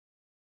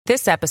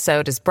This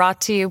episode is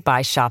brought to you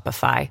by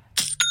Shopify.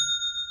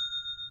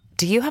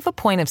 Do you have a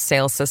point of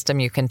sale system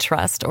you can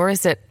trust, or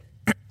is it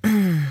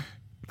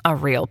a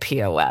real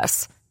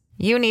POS?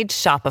 You need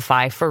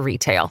Shopify for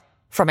retail.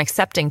 From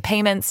accepting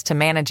payments to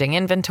managing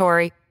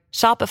inventory,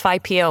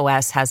 Shopify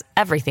POS has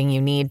everything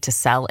you need to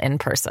sell in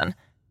person.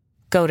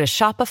 Go to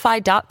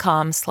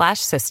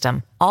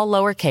shopify.com/system, all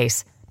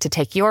lowercase, to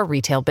take your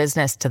retail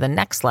business to the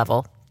next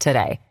level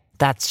today.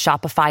 That's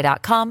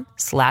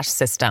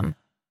shopify.com/system.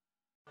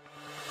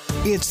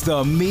 It's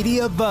the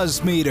Media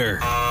Buzz Meter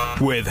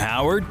with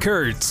Howard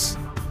Kurtz.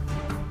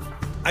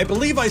 I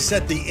believe I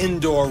set the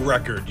indoor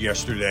record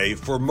yesterday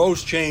for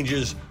most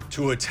changes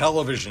to a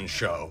television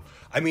show.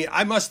 I mean,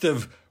 I must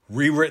have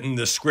rewritten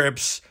the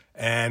scripts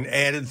and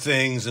added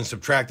things and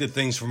subtracted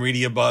things from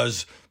Media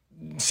Buzz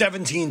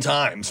 17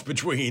 times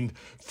between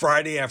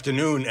Friday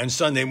afternoon and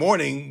Sunday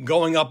morning,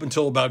 going up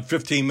until about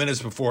 15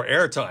 minutes before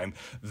airtime.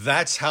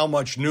 That's how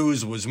much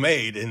news was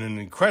made in an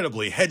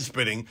incredibly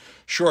head-spinning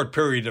short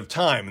period of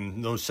time.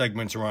 And those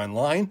segments are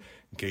online,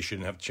 in case you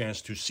didn't have a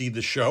chance to see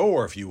the show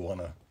or if you want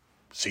to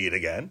see it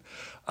again.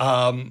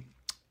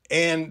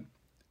 And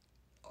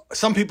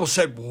some people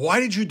said, why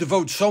did you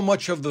devote so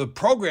much of the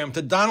program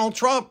to Donald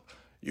Trump?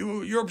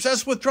 You're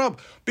obsessed with Trump.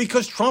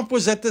 Because Trump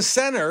was at the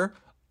center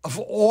of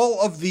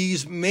all of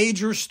these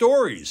major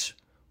stories,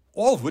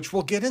 all of which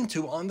we'll get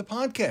into on the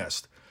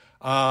podcast.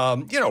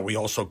 We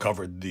also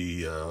covered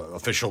the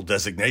official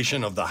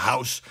designation of the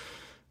House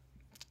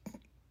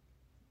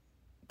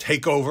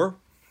takeover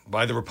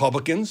by the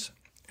Republicans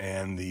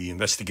and the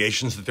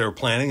investigations that they're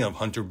planning of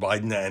Hunter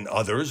Biden and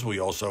others.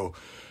 We also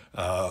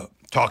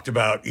talked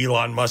about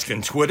Elon Musk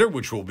and Twitter,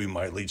 which will be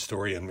my lead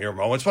story in mere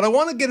moments. But I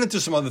want to get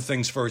into some other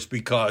things first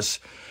because,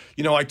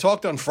 I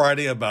talked on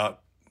Friday about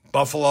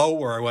Buffalo,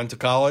 where I went to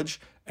college,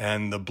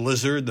 and the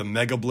blizzard, the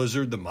mega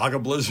blizzard, the MAGA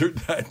blizzard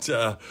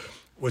that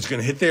was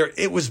going to hit there.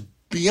 It was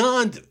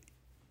beyond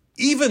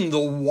even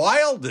the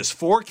wildest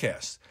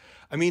forecast.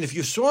 I mean, if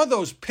you saw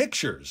those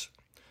pictures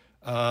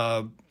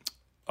of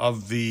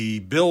the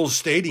Bills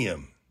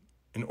Stadium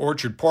in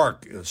Orchard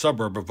Park, a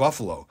suburb of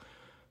Buffalo,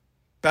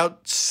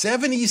 about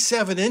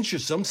 77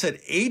 inches, some said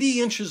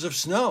 80 inches of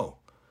snow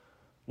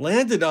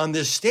landed on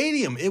this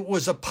stadium. It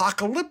was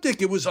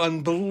apocalyptic. It was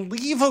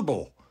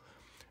unbelievable.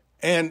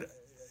 And,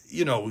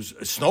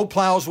 snow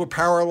plows were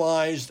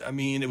paralyzed. I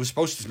mean, it was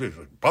supposed to be,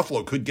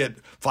 Buffalo could get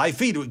 5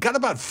 feet. It got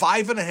about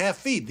 5.5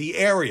 feet, the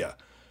area.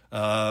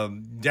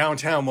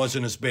 Downtown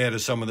wasn't as bad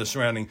as some of the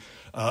surrounding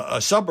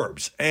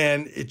suburbs.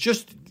 And it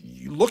just,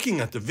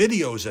 looking at the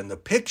videos and the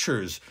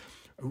pictures,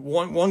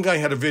 one guy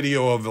had a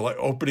video of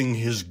opening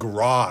his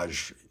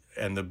garage,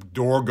 and the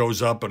door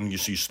goes up and you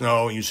see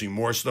snow, and you see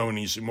more snow, and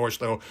you see more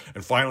snow.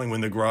 And finally,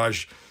 when the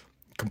garage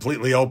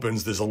completely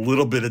opens, there's a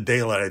little bit of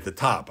daylight at the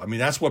top. I mean,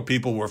 that's what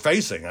people were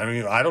facing. I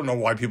mean, I don't know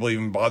why people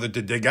even bothered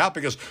to dig out,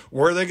 because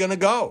where are they going to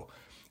go?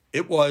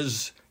 It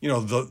was,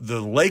 the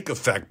lake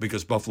effect,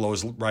 because Buffalo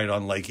is right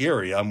on Lake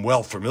Erie, I'm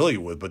well familiar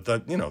with, but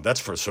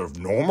that's for sort of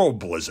normal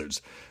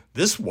blizzards.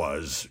 This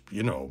was,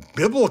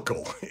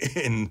 biblical.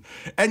 And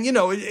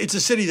it's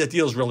a city that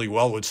deals really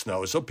well with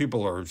snow, so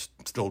people are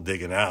still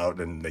digging out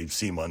and they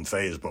seem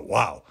unfazed, but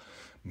wow.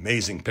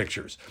 Amazing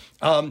pictures.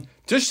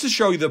 Just to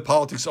show you that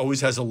politics always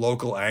has a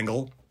local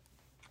angle,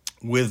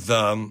 with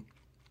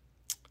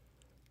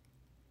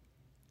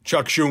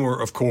Chuck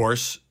Schumer, of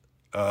course,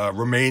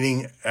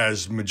 remaining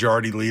as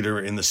majority leader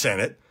in the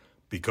Senate,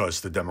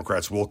 because the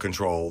Democrats will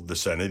control the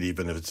Senate,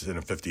 even if it's in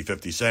a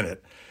 50-50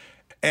 Senate.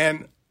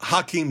 And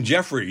Hakeem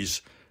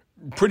Jeffries,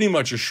 pretty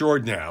much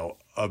assured now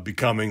of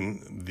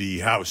becoming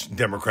the House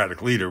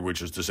Democratic leader,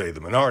 which is to say the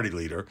minority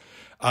leader.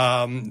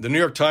 The New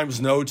York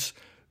Times notes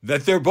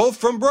that they're both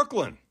from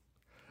Brooklyn.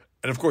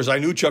 And of course, I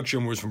knew Chuck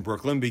Schumer was from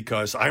Brooklyn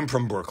because I'm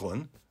from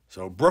Brooklyn.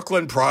 So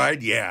Brooklyn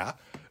pride, yeah.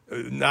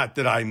 Not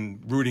that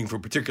I'm rooting for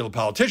particular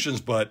politicians,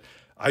 but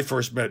I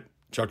first met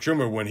Chuck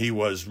Schumer when he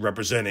was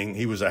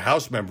a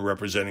House member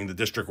representing the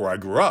district where I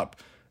grew up.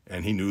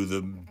 And he knew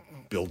the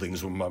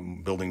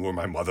building where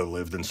my mother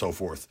lived and so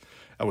forth.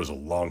 That was a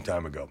long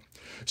time ago.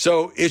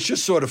 So it's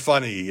just sort of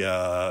funny,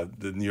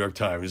 the New York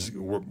Times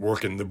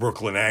working the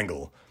Brooklyn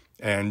angle.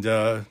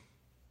 And,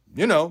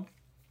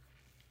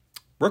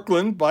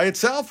 Brooklyn by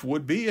itself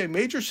would be a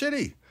major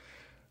city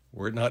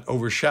were it not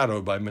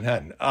overshadowed by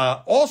Manhattan.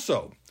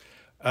 Also,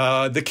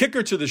 the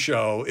kicker to the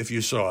show, if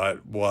you saw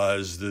it,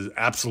 was the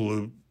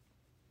absolute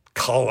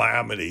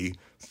calamity,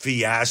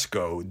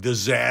 fiasco,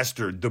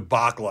 disaster,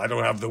 debacle, I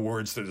don't have the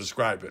words to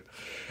describe it,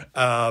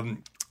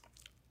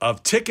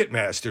 of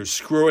Ticketmaster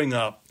screwing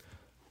up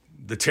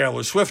the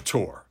Taylor Swift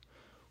tour,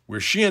 where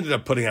she ended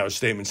up putting out a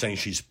statement saying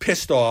she's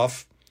pissed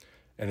off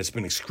and it's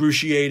been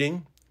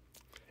excruciating.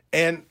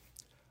 And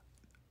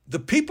the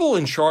people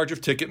in charge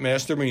of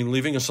Ticketmaster,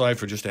 leaving aside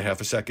for just a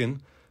half a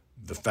second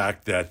the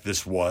fact that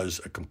this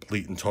was a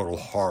complete and total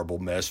horrible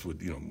mess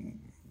with,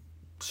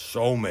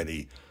 so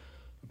many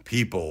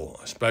people,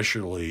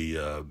 especially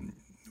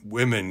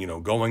women,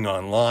 going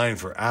online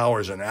for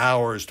hours and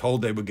hours,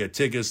 told they would get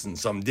tickets, and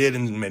some did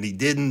and many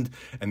didn't.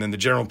 And then the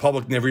general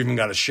public never even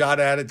got a shot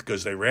at it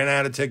because they ran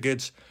out of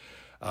tickets.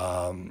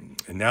 And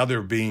now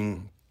they're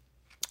being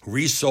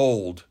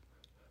resold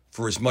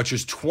for as much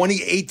as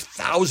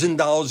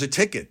 $28,000 a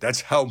ticket.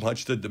 That's how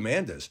much the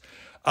demand is.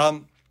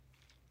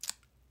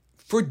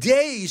 For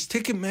days,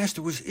 Ticketmaster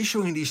was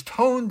issuing these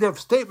tone-deaf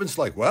statements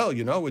like, well,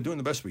 we're doing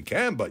the best we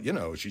can, but,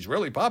 she's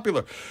really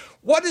popular.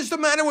 What is the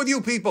matter with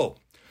you people?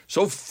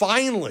 So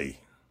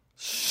finally,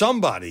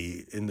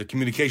 somebody in the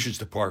communications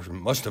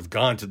department must have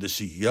gone to the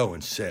CEO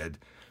and said,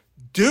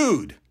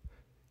 dude,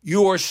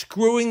 you are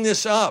screwing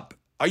this up.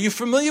 Are you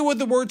familiar with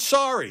the word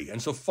sorry?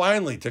 And so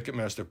finally,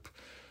 Ticketmaster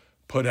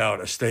put out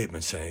a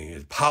statement saying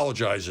it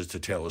apologizes to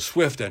Taylor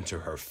Swift and to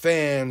her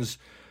fans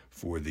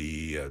for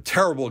the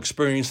terrible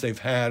experience they've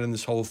had in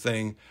this whole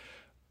thing.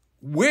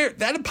 Where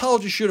that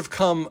apology should have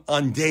come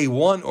on day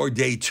one or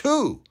day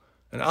two.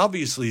 And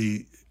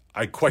obviously,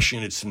 I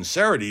question its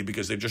sincerity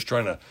because they're just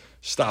trying to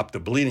stop the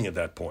bleeding at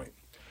that point.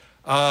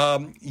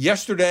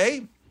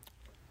 Yesterday,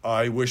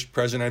 I wished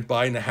President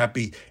Biden a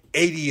happy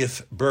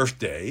 80th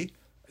birthday.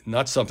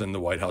 Not something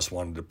the White House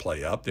wanted to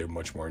play up. They're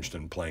much more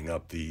interested in playing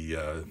up the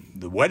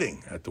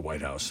wedding at the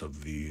White House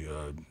of the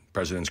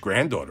president's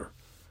granddaughter.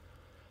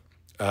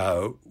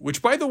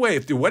 Which, by the way,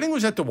 if the wedding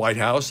was at the White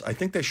House, I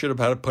think they should have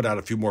had to put out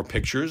a few more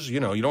pictures. You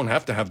don't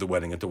have to have the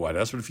wedding at the White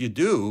House, but if you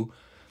do,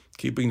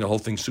 keeping the whole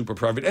thing super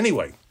private.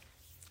 Anyway,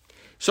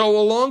 so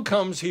along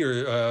comes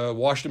here,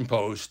 Washington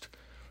Post.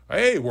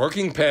 Hey,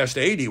 working past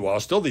 80 while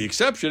still the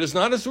exception is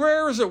not as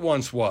rare as it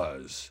once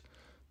was.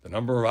 The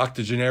number of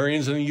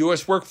octogenarians in the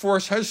U.S.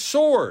 workforce has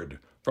soared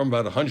from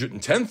about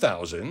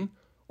 110,000,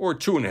 or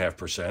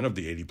 2.5% of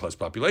the 80-plus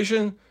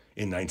population,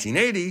 in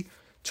 1980,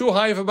 to a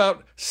high of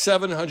about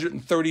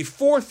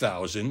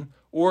 734,000,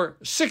 or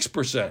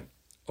 6%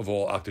 of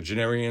all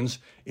octogenarians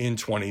in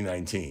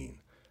 2019.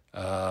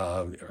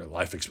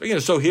 Life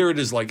expectancy. So here it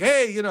is like,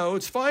 hey,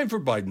 it's fine for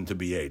Biden to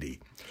be 80.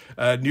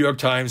 New York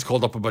Times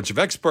called up a bunch of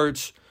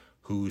experts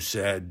who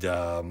said,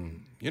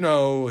 depending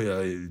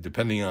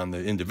on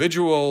the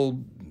individual,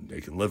 they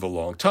can live a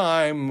long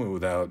time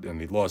without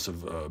any loss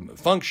of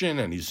function,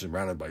 and he's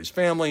surrounded by his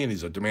family, and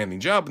he's a demanding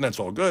job, and that's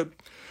all good.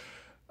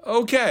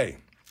 Okay.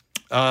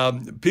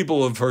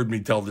 People have heard me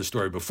tell this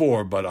story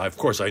before, but of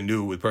course I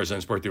knew with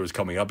President's birthday was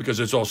coming up because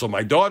it's also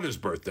my daughter's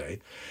birthday.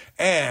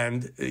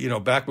 And,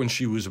 back when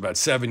she was about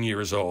 7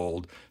 years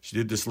old, she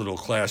did this little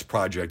class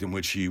project in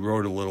which she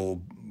wrote a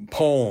little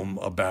poem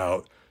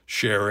about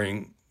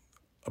sharing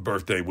a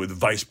birthday with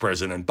Vice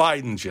President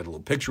Biden. She had a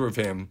little picture of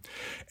him.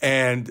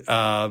 And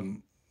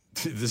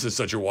this is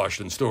such a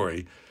Washington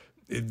story.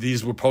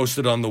 These were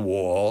posted on the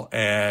wall,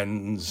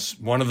 and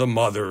one of the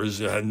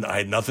mothers, and I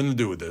had nothing to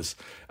do with this,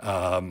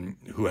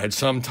 who had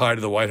some tie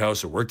to the White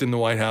House or worked in the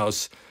White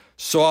House,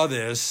 saw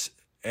this,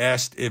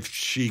 asked if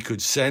she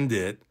could send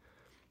it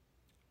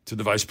to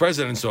the vice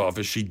president's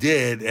office. She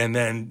did, and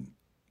then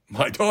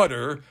my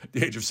daughter, at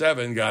the age of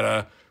 7, got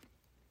a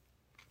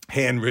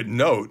handwritten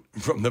note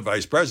from the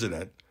vice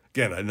president.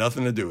 Again, I had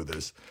nothing to do with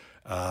this.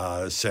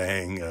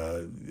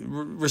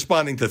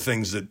 Responding to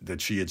things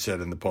that she had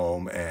said in the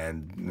poem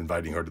and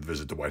inviting her to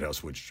visit the White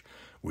House, which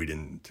we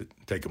didn't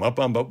take him up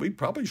on, but we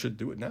probably should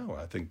do it now.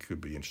 I think it could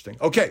be interesting.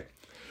 Okay,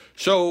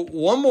 so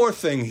one more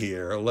thing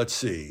here. Let's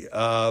see.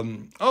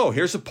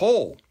 Here's a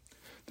poll.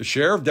 The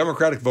share of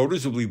Democratic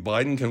voters who believe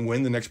Biden can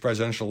win the next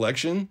presidential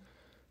election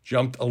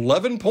jumped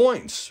 11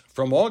 points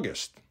from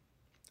August.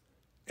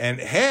 And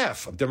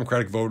half of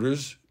Democratic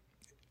voters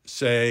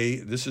say,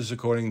 this is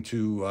according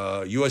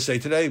to USA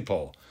Today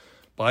poll,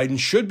 Biden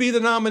should be the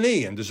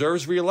nominee and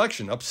deserves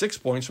re-election, up 6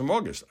 points from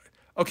August.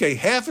 Okay,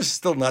 half is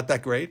still not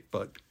that great,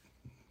 but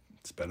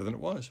it's better than it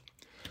was.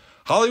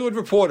 Hollywood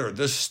Reporter,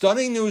 the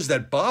stunning news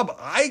that Bob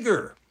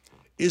Iger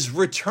is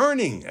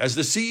returning as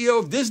the CEO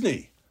of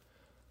Disney,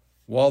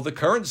 while the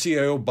current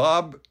CEO,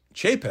 Bob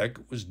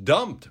Chapek, was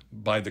dumped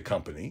by the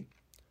company.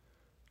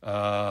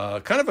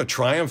 Kind of a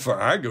triumph for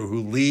Iger,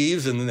 who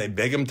leaves and then they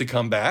beg him to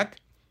come back.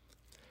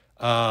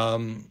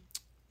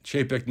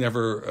 Chapek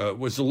never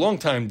was a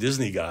longtime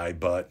Disney guy,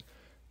 but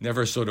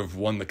never sort of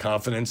won the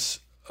confidence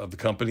of the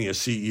company as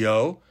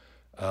CEO.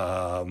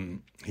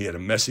 He had a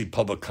messy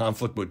public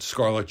conflict with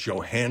Scarlett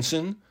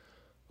Johansson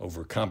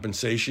over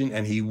compensation,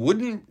 and he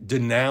wouldn't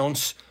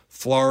denounce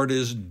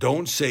Florida's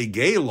Don't Say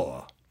Gay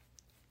law.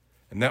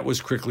 And that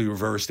was quickly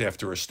reversed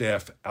after a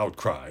staff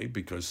outcry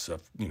because,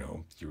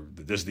 you're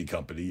the Disney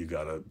company, you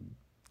got to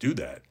do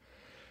that.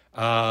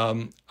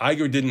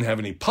 Iger didn't have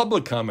any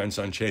public comments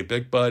on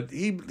Chapek, but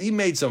he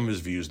made some of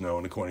his views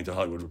known, according to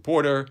Hollywood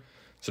Reporter,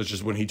 such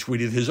as when he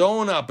tweeted his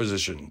own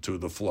opposition to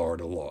the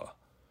Florida law.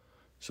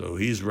 So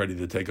he's ready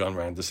to take on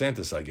Ron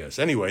DeSantis, I guess.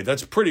 Anyway,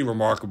 that's pretty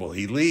remarkable.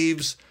 He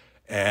leaves,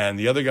 and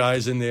the other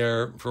guy's in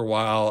there for a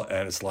while,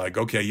 and it's like,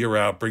 okay, you're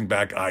out, bring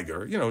back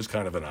Iger. He's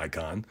kind of an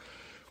icon.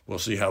 We'll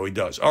see how he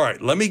does. All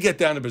right, let me get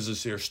down to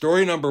business here.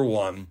 Story number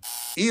 1,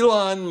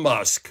 Elon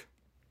Musk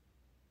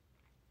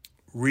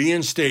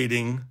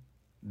reinstating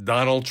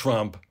Donald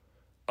Trump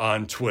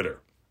on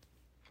Twitter.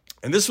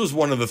 And this was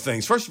one of the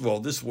things. First of all,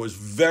 this was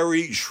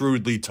very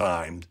shrewdly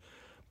timed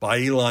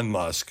by Elon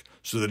Musk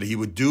so that he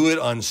would do it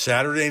on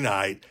Saturday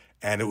night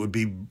and it would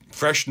be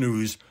fresh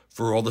news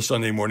for all the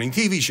Sunday morning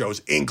TV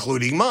shows,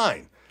 including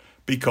mine,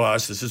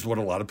 because this is what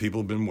a lot of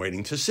people have been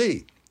waiting to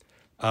see.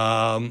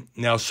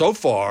 Now, so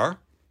far,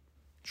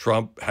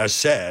 Trump has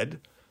said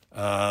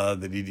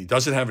that he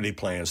doesn't have any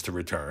plans to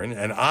return.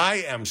 And I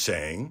am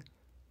saying,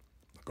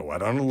 go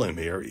out on a limb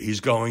here, he's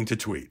going to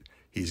tweet.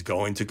 He's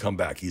going to come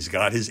back. He's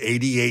got his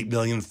 88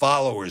 million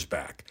followers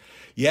back.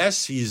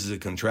 Yes, he's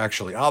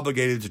contractually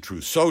obligated to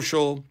Truth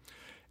Social,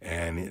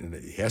 and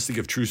he has to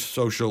give Truth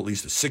Social at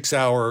least a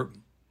 6-hour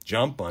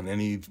jump on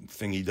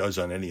anything he does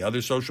on any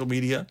other social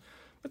media.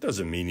 That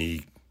doesn't mean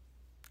he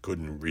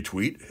couldn't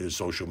retweet his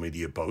social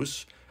media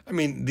posts. I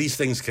mean, these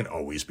things can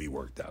always be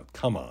worked out.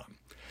 Come on.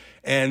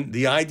 And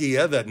the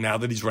idea that now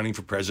that he's running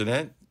for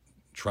president,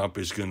 Trump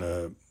is going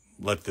to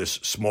let this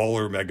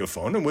smaller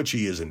megaphone, in which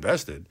he is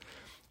invested,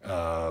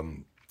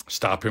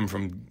 stop him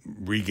from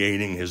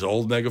regaining his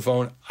old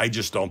megaphone, I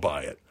just don't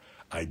buy it.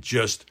 I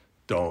just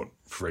don't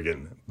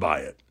friggin'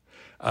 buy it.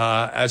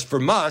 As for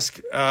Musk,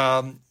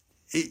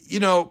 he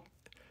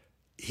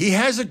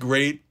has a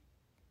great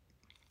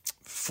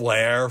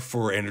flair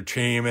for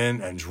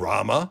entertainment and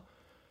drama.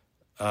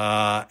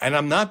 And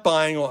I'm not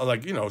buying,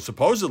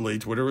 supposedly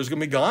Twitter is going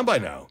to be gone by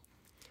now.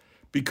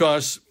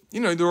 Because,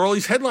 there are all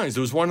these headlines.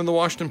 There was one in the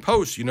Washington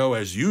Post,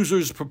 as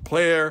users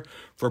prepare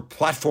for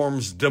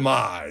platform's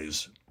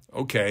demise.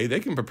 Okay, they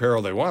can prepare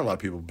all they want. A lot of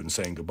people have been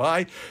saying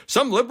goodbye.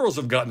 Some liberals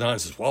have gotten on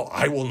and says, well,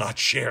 I will not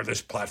share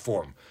this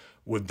platform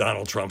with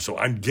Donald Trump, so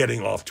I'm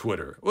getting off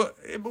Twitter. Well,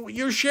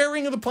 you're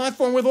sharing the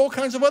platform with all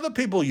kinds of other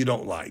people you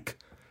don't like.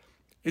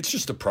 It's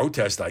just a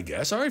protest, I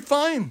guess. All right,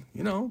 fine.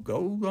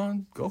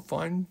 Go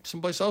find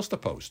someplace else to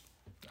post.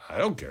 I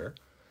don't care.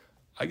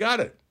 I got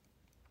it.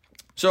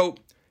 So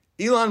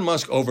Elon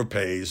Musk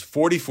overpays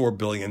 $44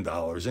 billion,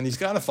 and he's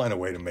got to find a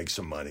way to make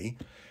some money.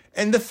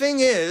 And the thing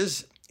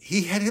is,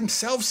 he had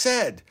himself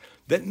said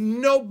that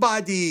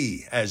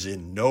nobody, as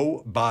in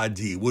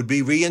nobody, would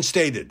be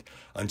reinstated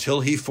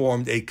until he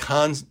formed a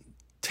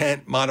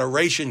content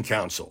moderation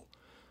council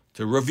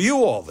to review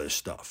all this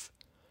stuff.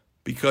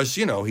 Because,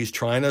 he's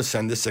trying to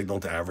send a signal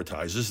to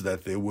advertisers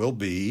that there will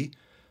be,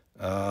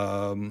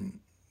 that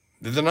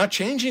they're not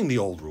changing the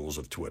old rules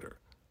of Twitter.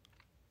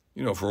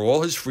 For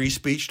all his free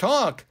speech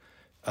talk,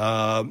 he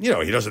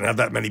doesn't have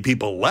that many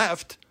people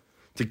left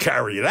to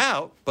carry it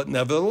out, but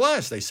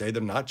nevertheless, they say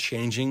they're not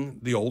changing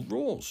the old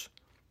rules.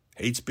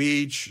 Hate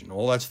speech and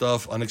all that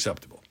stuff,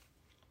 unacceptable.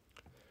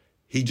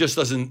 He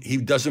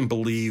doesn't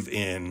believe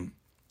in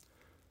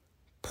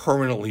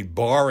permanently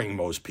barring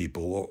most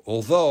people,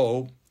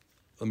 although,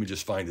 let me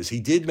just find this, he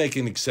did make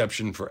an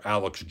exception for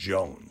Alex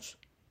Jones.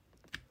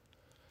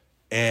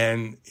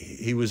 And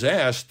he was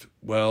asked,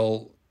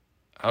 well,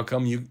 how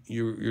come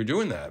you're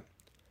doing that?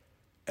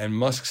 And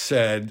Musk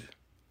said,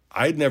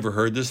 I'd never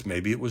heard this,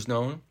 maybe it was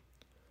known,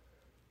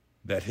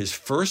 that his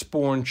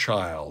firstborn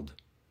child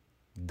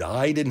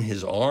died in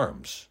his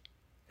arms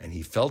and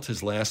he felt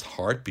his last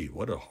heartbeat.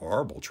 What a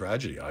horrible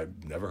tragedy.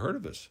 I've never heard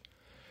of this.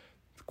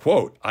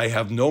 Quote, I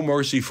have no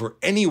mercy for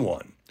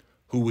anyone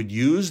who would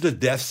use the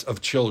deaths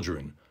of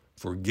children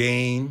for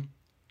gain,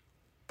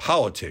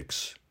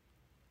 politics,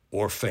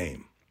 or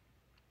fame.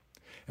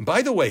 And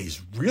by the way,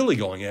 he's really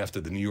going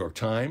after the New York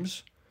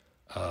Times,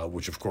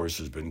 which of course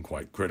has been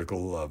quite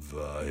critical of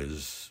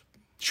his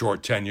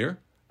short tenure,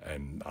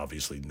 and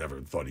obviously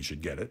never thought he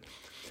should get it,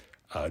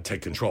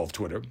 take control of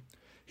Twitter.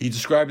 He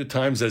described the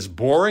Times as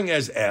boring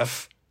as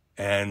F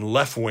and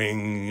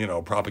left-wing,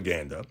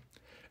 propaganda.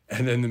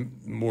 And then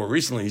more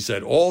recently, he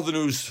said, all the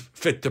news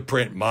fit to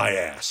print my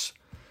ass.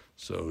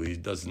 So he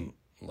doesn't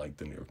like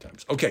the New York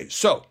Times. Okay,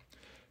 so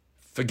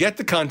forget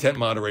the Content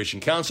Moderation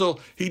Council.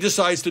 He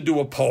decides to do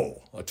a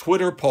poll, a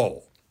Twitter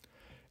poll.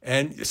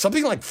 And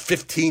something like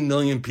 15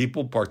 million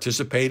people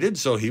participated.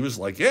 So he was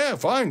like, yeah,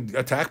 fine,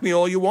 attack me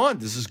all you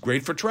want. This is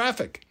great for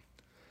traffic.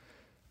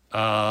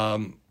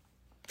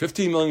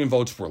 15 million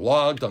votes were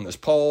logged on this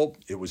poll.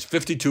 It was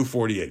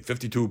 52-48,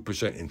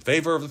 52% in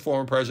favor of the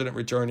former president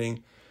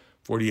returning,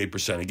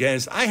 48%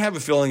 against. I have a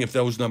feeling if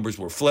those numbers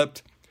were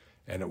flipped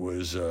and it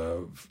was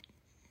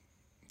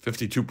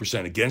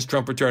 52% against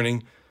Trump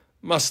returning,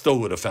 Musk still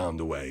would have found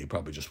a way. He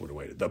probably just would have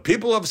waited. The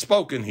people have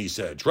spoken, he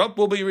said. Trump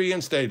will be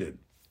reinstated.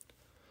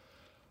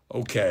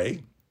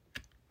 Okay.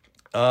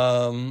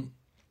 Now,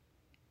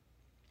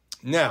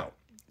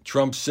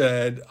 Trump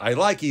said, I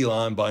like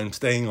Elon, but I'm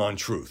staying on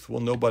Truth.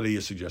 Well, nobody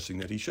is suggesting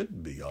that he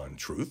shouldn't be on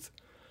Truth.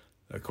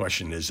 The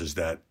question is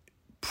that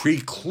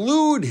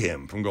preclude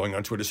him from going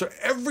on Twitter? So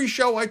every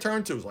show I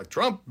turn to is like,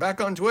 Trump back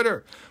on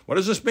Twitter. What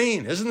does this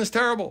mean? Isn't this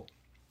terrible?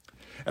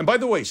 And by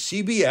the way,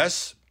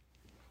 CBS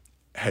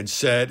had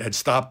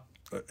stopped,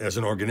 as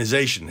an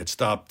organization, had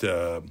stopped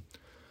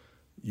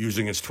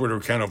using its Twitter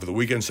account over the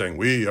weekend saying,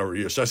 we are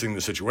reassessing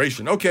the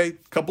situation. Okay,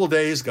 a couple of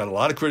days, got a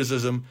lot of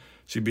criticism.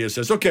 CBS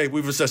says, okay,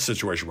 we've assessed the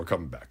situation. We're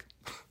coming back.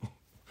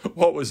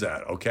 What was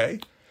that? Okay.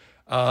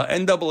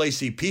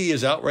 NAACP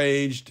is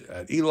outraged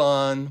at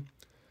Elon,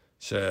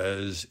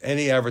 says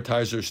any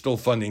advertiser still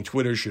funding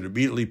Twitter should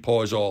immediately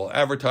pause all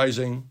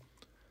advertising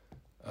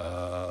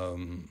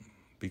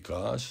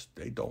because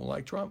they don't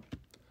like Trump.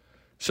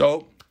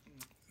 So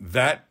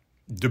that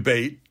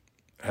debate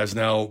has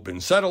now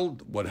been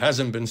settled. What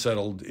hasn't been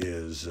settled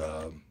is,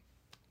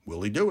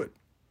 will he do it?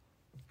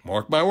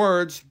 Mark my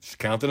words. Just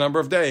count the number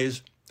of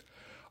days.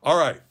 All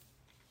right.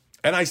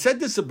 And I said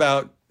this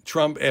about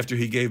Trump after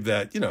he gave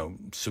that,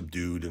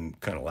 subdued and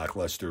kind of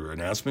lackluster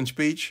announcement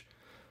speech.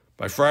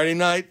 By Friday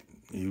night,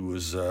 he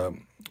was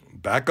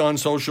back on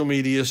social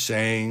media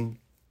saying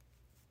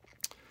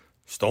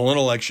stolen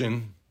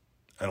election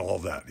and all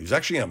of that. He was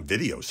actually on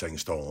video saying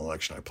stolen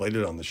election. I played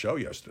it on the show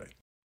yesterday.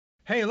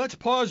 Hey, let's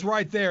pause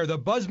right there. The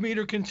Buzz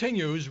Meter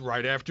continues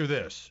right after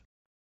this.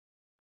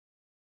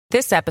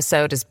 This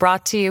episode is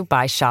brought to you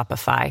by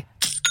Shopify.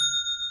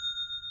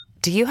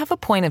 Do you have a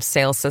point of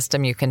sale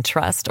system you can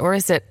trust, or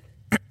is it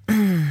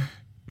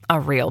a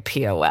real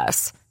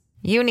POS?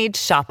 You need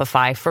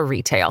Shopify for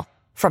retail.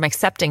 From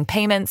accepting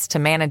payments to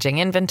managing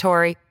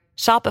inventory,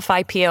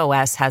 Shopify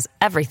POS has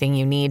everything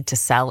you need to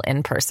sell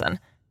in person.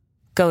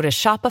 Go to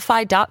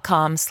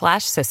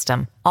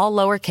shopify.com/system, all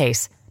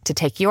lowercase, to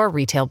take your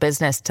retail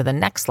business to the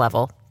next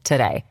level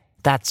today.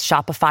 That's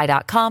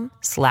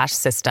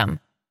shopify.com/system.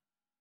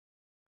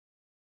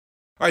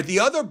 All right, the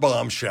other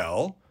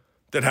bombshell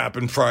that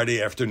happened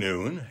Friday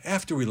afternoon,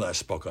 after we last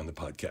spoke on the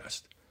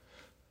podcast,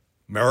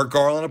 Merrick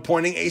Garland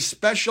appointing a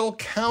special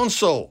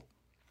counsel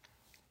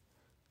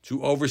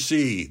to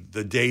oversee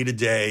the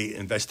day-to-day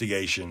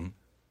investigation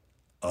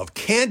of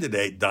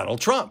candidate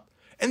Donald Trump.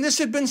 And this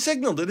had been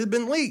signaled. It had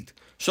been leaked.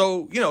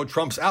 So,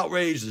 Trump's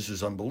outraged. This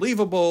is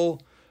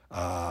unbelievable.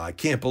 I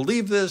can't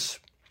believe this.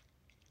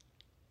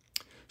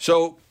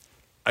 So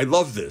I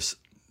love this.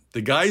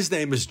 The guy's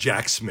name is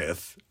Jack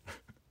Smith.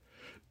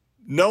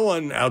 No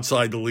one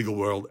outside the legal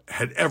world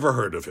had ever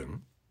heard of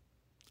him.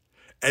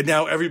 And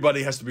now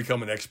everybody has to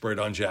become an expert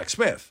on Jack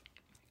Smith.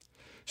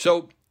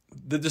 So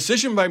the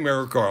decision by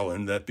Merrick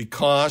Garland that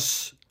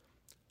because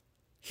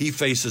he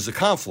faces a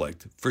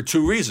conflict for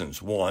two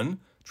reasons. One,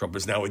 Trump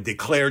is now a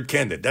declared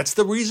candidate. That's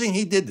the reason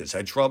he did this.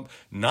 Had Trump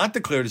not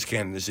declared his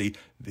candidacy,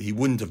 he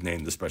wouldn't have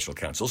named the special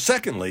counsel.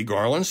 Secondly,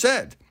 Garland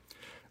said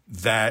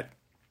that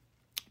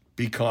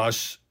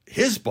because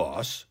his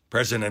boss,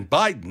 President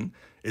Biden,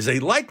 is a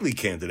likely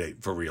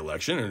candidate for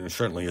re-election, and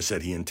certainly has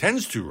said he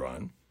intends to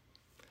run,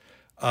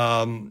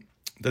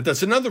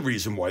 that's another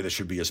reason why there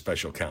should be a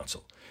special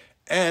counsel.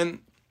 And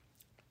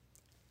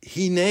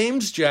he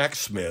names Jack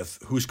Smith,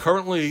 who's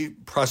currently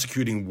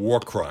prosecuting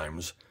war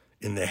crimes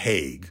in The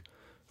Hague,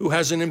 who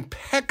has an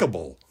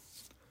impeccable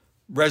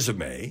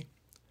resume,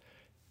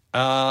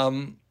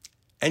 and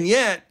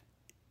yet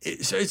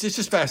it's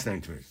just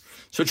fascinating to me.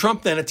 So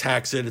Trump then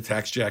attacks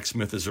Jack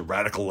Smith as a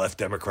radical left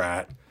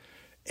Democrat,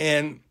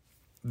 and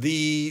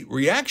the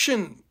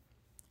reaction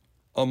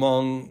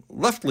among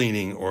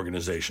left-leaning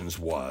organizations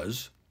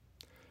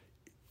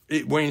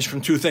it ranged from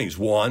two things.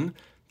 One,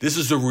 this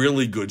is a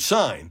really good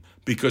sign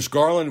because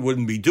Garland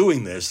wouldn't be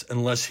doing this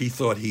unless he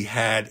thought he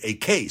had a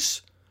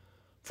case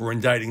for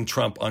indicting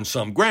Trump on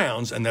some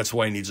grounds, and that's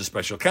why he needs a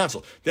special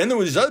counsel. Then there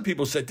were these other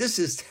people who said, this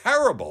is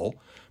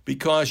terrible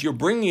because you're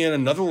bringing in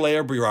another layer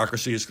of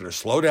bureaucracy. It's going to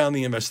slow down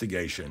the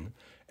investigation,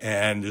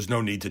 and there's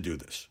no need to do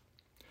this.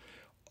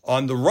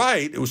 On the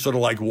right, it was sort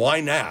of like, why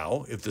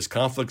now? If this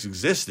conflict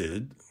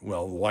existed,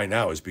 well, why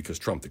now is because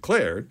Trump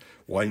declared.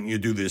 Why didn't you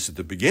do this at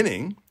the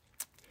beginning?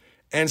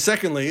 And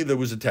secondly, there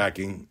was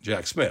attacking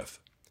Jack Smith.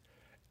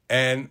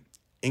 And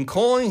in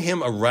calling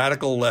him a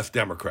radical left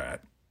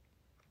Democrat,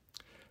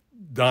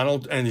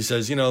 and he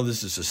says,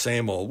 this is the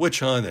same old witch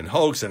hunt and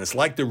hoax, and it's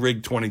like the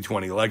rigged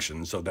 2020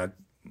 election, so that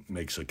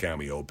makes a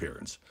cameo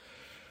appearance.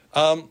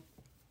 What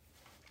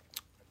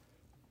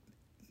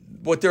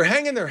they're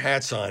hanging their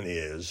hats on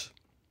is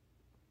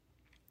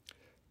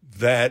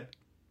that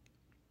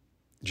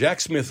Jack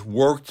Smith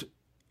worked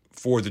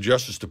for the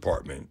Justice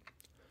Department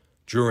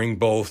during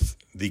both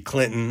the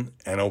Clinton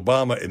and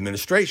Obama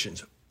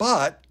administrations.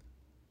 But,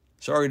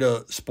 sorry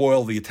to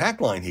spoil the attack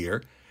line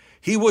here,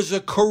 he was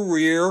a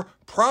career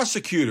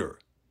prosecutor.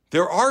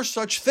 There are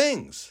such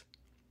things.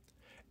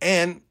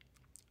 And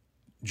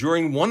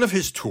during one of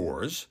his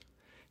tours,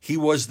 he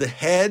was the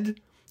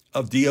head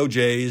of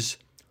DOJ's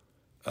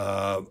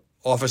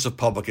Office of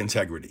Public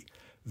Integrity.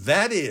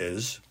 That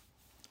is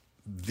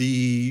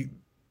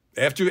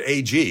after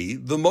AG,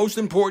 the most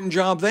important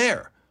job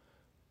there,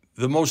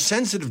 the most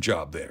sensitive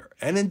job there.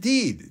 And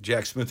indeed,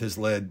 Jack Smith has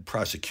led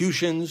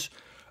prosecutions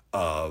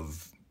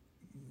of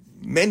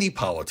many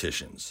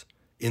politicians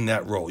in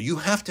that role. You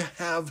have to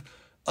have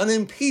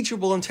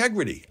unimpeachable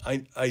integrity.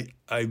 I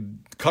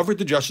covered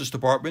the Justice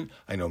Department.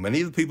 I know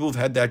many of the people who've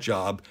had that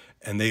job,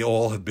 and they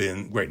all have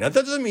been great. Now,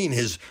 that doesn't mean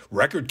his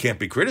record can't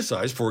be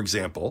criticized. For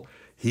example,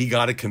 he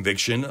got a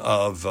conviction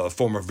of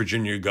former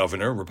Virginia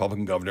governor,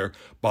 Republican governor,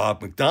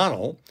 Bob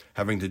McDonnell,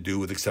 having to do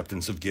with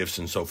acceptance of gifts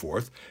and so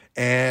forth.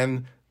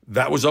 And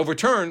that was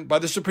overturned by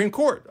the Supreme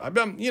Court.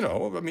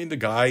 The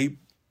guy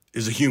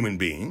is a human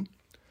being.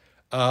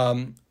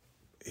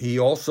 He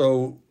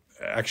also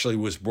actually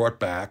was brought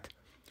back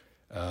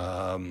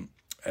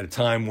at a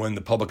time when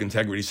the Public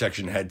Integrity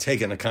Section had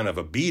taken a kind of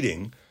a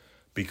beating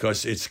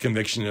because its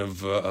conviction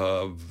of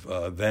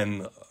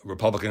then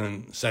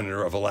Republican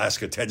Senator of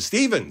Alaska, Ted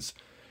Stevens,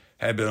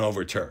 had been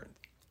overturned.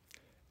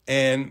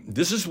 And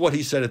this is what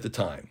he said at the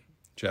time,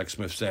 Jack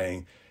Smith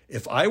saying,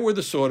 if I were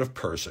the sort of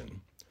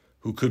person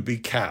who could be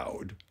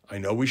cowed, I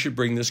know we should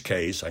bring this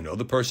case, I know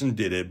the person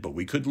did it, but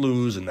we could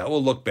lose and that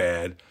will look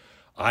bad,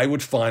 I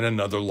would find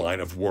another line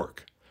of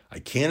work. I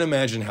can't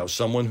imagine how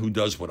someone who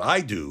does what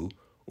I do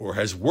or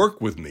has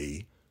worked with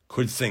me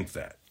could think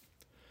that.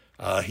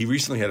 He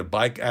recently had a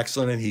bike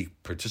accident. He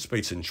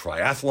participates in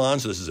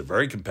triathlons. So this is a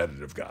very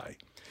competitive guy.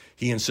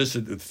 He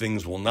insisted that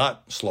things will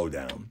not slow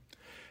down.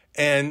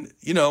 And,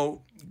 you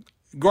know,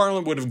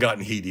 Garland would have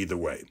gotten heat either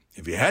way.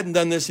 If he hadn't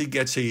done this, he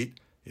gets heat.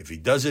 If he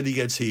does it, he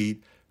gets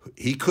heat.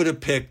 He could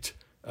have picked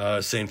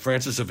St.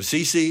 Francis of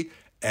Assisi,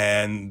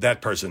 and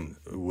that person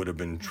would have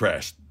been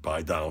trashed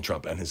by Donald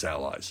Trump and his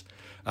allies.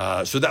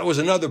 So that was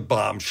another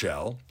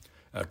bombshell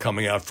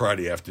coming out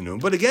Friday afternoon.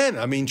 But again,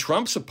 I mean,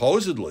 Trump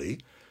supposedly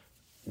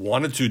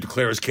wanted to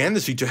declare his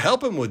candidacy to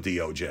help him with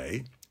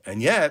DOJ,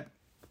 and yet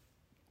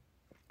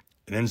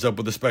it ends up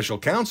with a special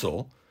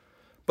counsel.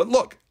 But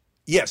look,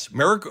 yes,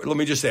 let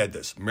me just add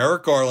this.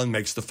 Merrick Garland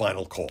makes the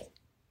final call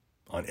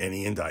on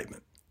any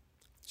indictment.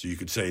 So you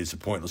could say it's a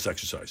pointless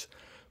exercise.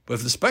 But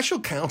if the special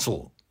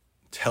counsel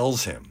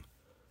tells him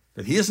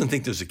that he doesn't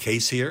think there's a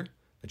case here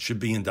that should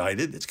be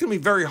indicted, it's going to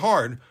be very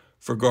hard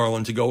for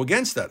Garland to go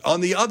against that.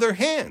 On the other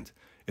hand,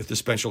 if the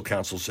special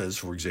counsel says,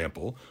 for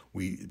example,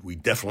 we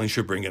definitely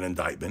should bring an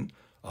indictment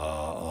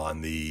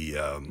on the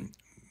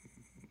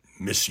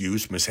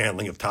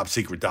mishandling of top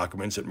secret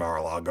documents at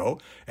Mar-a-Lago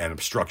and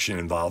obstruction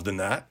involved in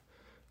that,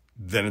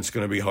 then it's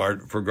going to be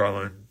hard for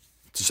Garland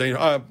to say,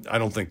 I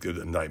don't think the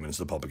indictment is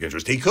the public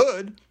interest. He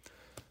could,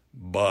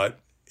 but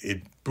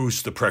it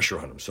boosts the pressure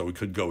on him, so it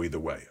could go either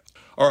way.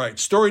 All right,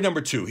 story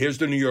number 2. Here's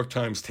the New York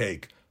Times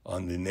take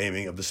on the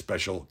naming of the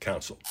special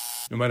counsel.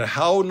 No matter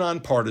how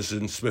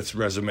nonpartisan Smith's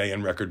resume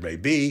and record may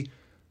be,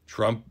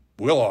 Trump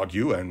will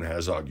argue, and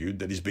has argued,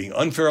 that he's being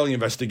unfairly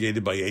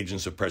investigated by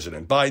agents of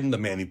President Biden, the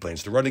man he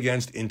plans to run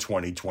against in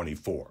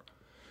 2024.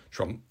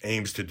 Trump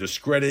aims to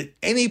discredit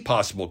any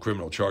possible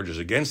criminal charges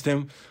against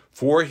him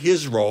for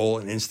his role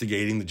in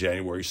instigating the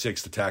January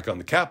 6th attack on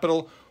the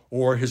Capitol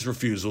or his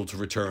refusal to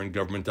return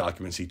government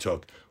documents he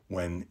took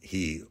when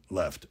he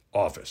left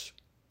office.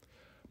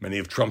 Many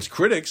of Trump's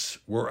critics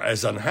were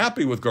as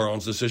unhappy with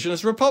Garland's decision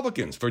as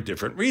Republicans for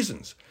different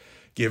reasons.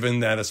 Given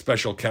that a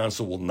special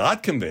counsel will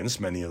not convince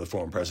many of the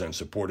former president's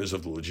supporters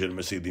of the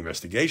legitimacy of the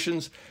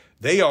investigations,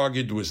 they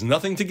argued there was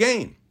nothing to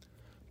gain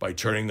by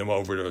turning them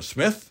over to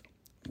Smith,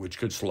 which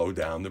could slow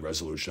down the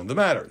resolution of the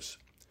matters.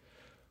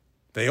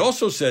 They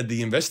also said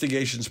the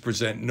investigations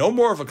present no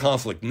more of a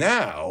conflict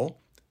now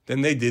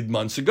than they did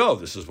months ago.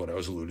 This is what I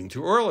was alluding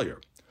to earlier.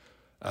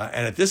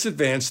 And at this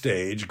advanced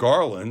stage,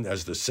 Garland,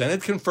 as the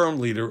Senate-confirmed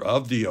leader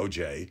of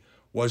DOJ,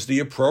 was the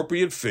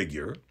appropriate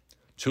figure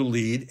to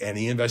lead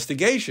any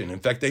investigation. In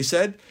fact, they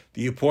said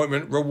the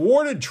appointment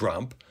rewarded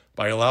Trump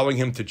by allowing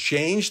him to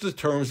change the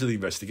terms of the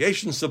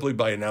investigation simply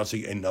by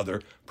announcing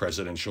another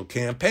presidential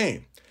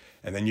campaign.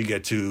 And then you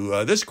get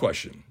to this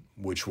question,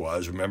 which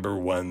was, remember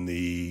when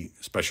the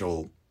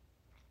special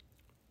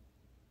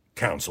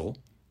counsel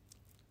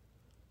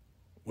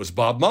was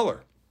Bob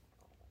Mueller?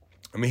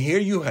 I mean, here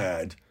you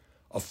had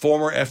a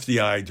former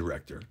FBI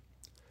director,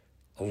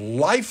 a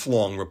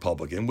lifelong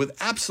Republican with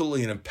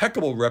absolutely an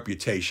impeccable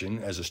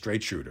reputation as a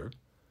straight shooter,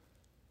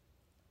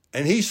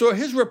 and he saw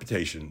his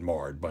reputation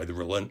marred by the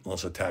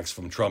relentless attacks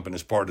from Trump and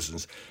his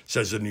partisans,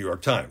 says the New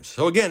York Times.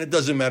 So again, it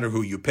doesn't matter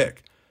who you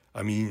pick.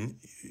 I mean,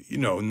 you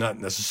know, not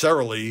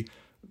necessarily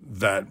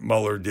that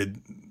Mueller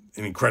did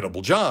an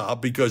incredible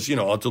job because, you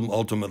know,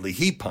 ultimately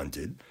he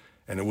punted,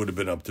 and it would have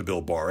been up to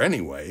Bill Barr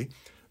anyway.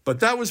 But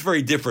that was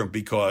very different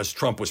because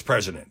Trump was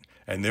president.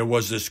 And there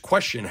was this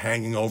question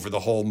hanging over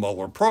the whole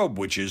Mueller probe,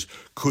 which is,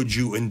 could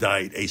you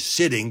indict a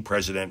sitting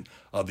president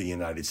of the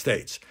United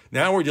States?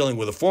 Now we're dealing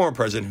with a former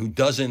president who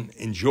doesn't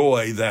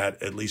enjoy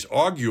that, at least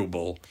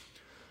arguable,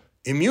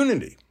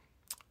 immunity.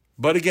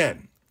 But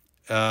again,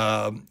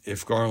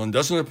 if Garland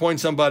doesn't appoint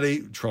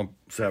somebody, Trump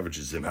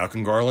savages him. How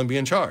can Garland be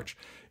in charge?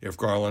 If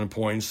Garland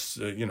appoints,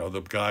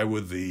 the guy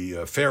with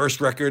the fairest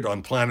record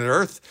on planet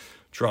Earth,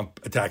 Trump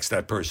attacks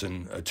that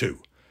person too.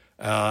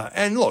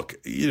 And look,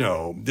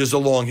 there's a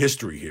long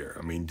history here.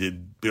 I mean,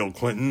 did Bill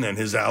Clinton and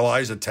his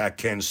allies attack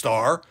Ken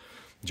Starr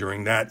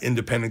during that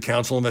independent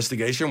counsel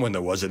investigation when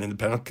there was an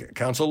independent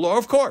counsel law?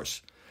 Of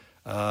course.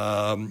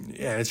 And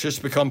it's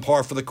just become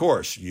par for the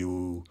course.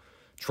 You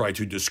try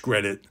to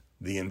discredit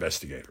the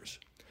investigators.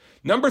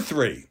 Number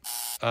 3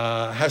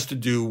 has to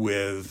do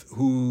with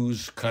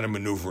who's kind of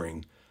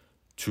maneuvering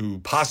to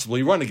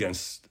possibly run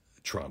against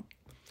Trump.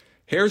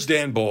 Here's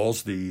Dan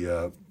Balls,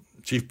 the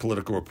chief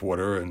political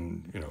reporter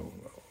and,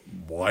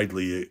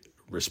 widely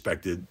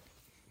respected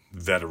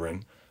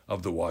veteran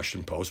of the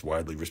Washington Post,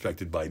 widely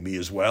respected by me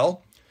as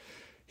well.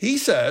 He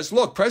says,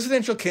 look,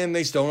 presidential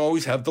candidates don't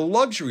always have the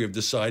luxury of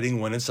deciding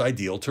when it's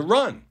ideal to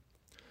run.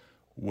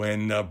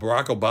 When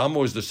Barack Obama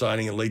was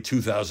deciding in late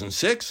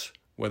 2006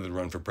 whether to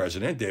run for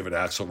president, David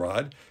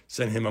Axelrod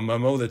sent him a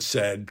memo that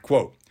said,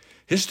 quote,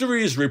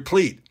 "History is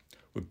replete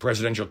with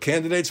presidential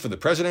candidates for the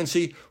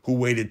presidency who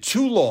waited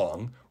too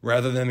long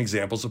rather than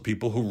examples of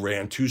people who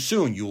ran too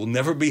soon. You will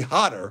never be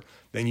hotter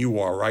than you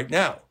are right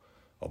now."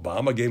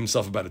 Obama gave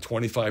himself about a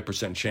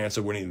 25% chance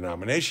of winning the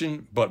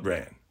nomination, but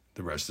ran.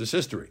 The rest is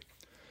history.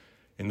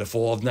 In the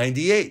fall of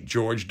 '98,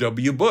 George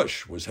W.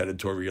 Bush was headed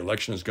toward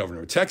re-election as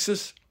governor of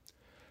Texas.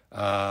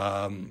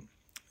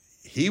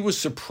 He was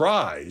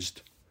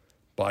surprised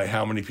by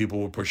how many people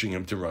were pushing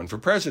him to run for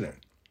president.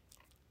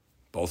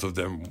 Both of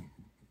them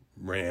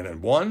ran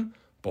and won.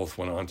 Both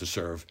went on to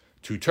serve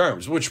 2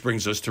 terms, which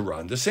brings us to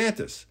Ron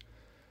DeSantis.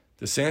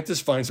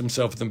 DeSantis finds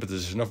himself in the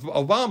position of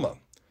Obama.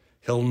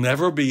 He'll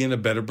never be in a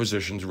better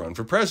position to run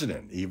for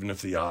president, even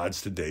if the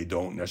odds today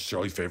don't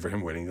necessarily favor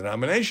him winning the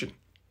nomination.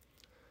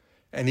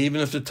 And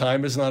even if the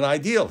time is not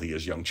ideal, he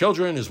has young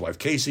children. His wife,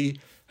 Casey,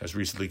 has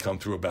recently come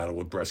through a battle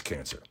with breast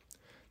cancer.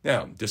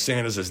 Now,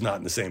 DeSantis is not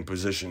in the same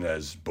position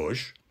as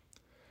Bush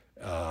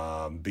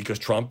because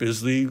Trump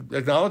is the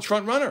acknowledged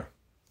front runner.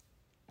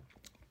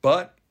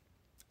 But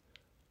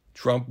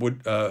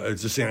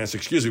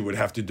DeSantis, would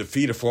have to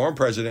defeat a former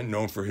president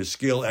known for his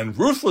skill and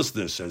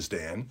ruthlessness, says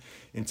Dan,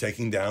 in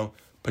taking down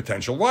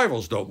potential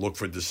rivals. Don't look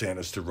for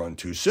DeSantis to run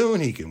too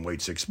soon. He can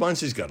wait 6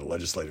 months. He's got a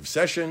legislative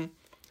session.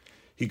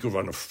 He could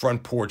run a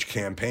front porch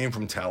campaign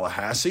from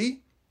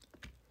Tallahassee.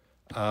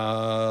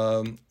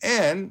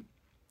 And,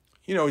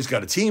 he's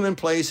got a team in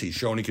place. He's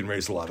shown he can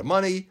raise a lot of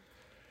money.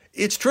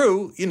 It's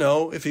true,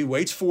 if he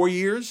waits 4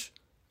 years,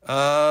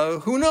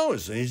 who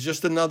knows? He's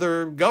just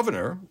another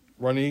governor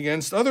running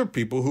against other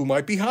people who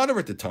might be hotter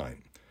at the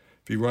time.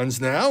 If he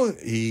runs now,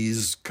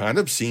 he's kind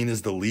of seen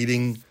as the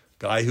leading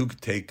guy who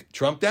could take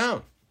Trump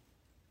down.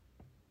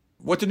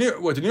 What the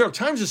New York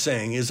Times is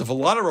saying is if a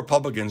lot of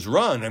Republicans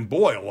run, and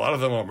boy, a lot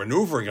of them are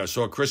maneuvering. I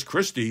saw Chris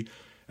Christie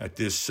at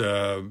this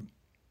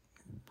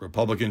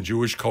Republican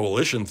Jewish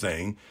coalition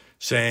thing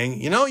saying,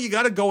 you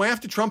got to go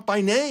after Trump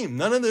by name.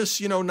 None of this,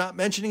 not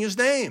mentioning his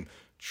name.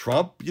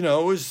 Trump,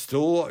 is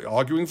still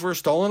arguing for a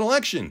stolen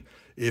election.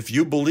 If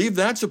you believe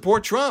that,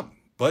 support Trump.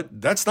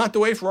 But that's not the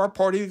way for our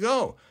party to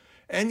go.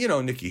 And,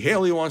 Nikki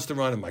Haley wants to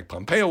run, and Mike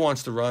Pompeo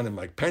wants to run, and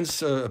Mike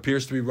Pence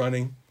appears to be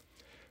running.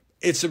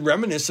 It's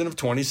reminiscent of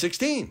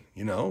 2016.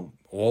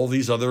 All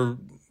these other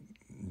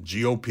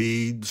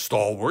GOP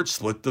stalwarts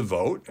split the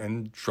vote,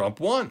 and Trump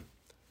won.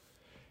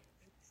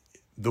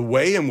 The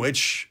way in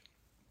which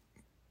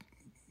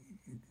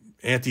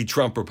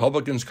anti-Trump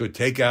Republicans could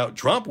take out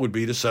Trump would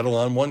be to settle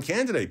on one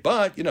candidate.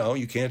 But,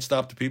 you can't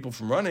stop the people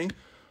from running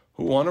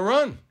who want to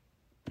run.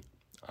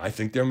 I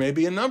think there may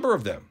be a number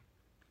of them.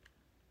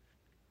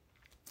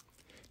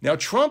 Now,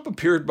 Trump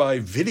appeared by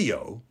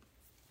video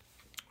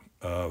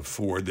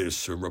for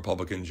this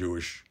Republican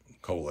Jewish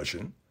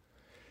coalition.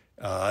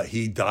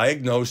 He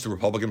diagnosed the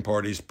Republican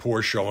Party's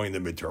poor showing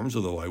in the midterms,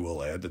 although I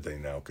will add that they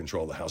now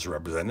control the House of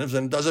Representatives,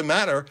 and it doesn't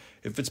matter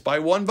if it's by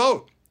 1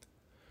 vote.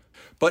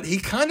 But he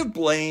kind of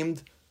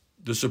blamed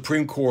the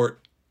Supreme Court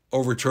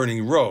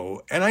overturning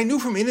Roe, and I knew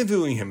from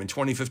interviewing him in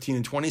 2015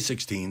 and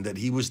 2016 that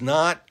he was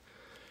not,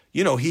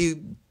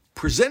 he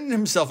presented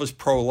himself as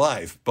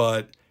pro-life,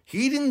 but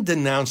he didn't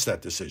denounce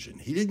that decision.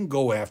 He didn't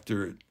go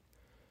after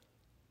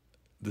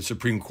the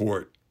Supreme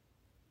Court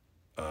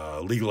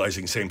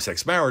legalizing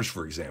same-sex marriage,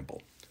 for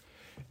example.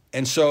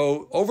 And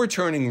so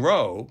overturning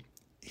Roe,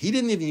 he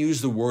didn't even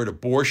use the word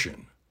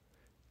abortion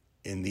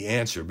in the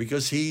answer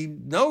because he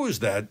knows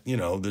that,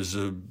 there's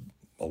a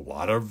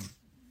lot of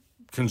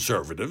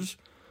conservatives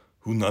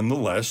who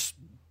nonetheless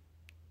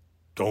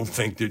don't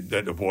think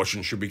that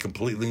abortion should be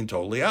completely and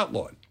totally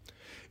outlawed.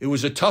 It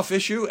was a tough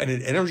issue and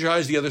it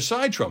energized the other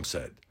side, Trump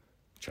said,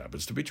 which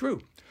happens to be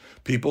true.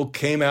 People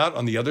came out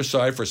on the other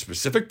side for a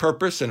specific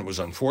purpose, and it was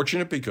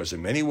unfortunate because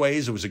in many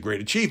ways it was a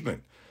great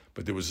achievement,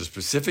 but there was a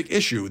specific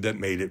issue that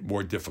made it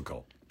more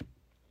difficult.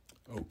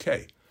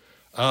 Okay.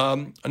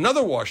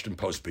 Another Washington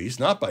Post piece,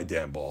 not by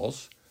Dan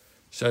Balls,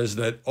 says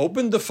that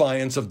open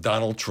defiance of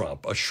Donald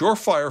Trump, a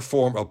surefire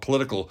form of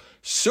political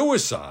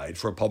suicide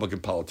for Republican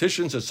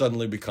politicians, has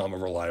suddenly become a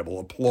reliable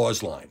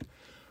applause line.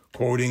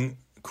 Quoting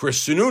Chris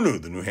Sununu,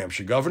 the New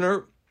Hampshire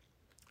governor,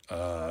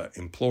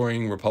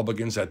 imploring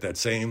Republicans at that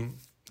same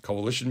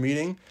coalition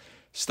meeting,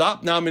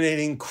 stop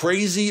nominating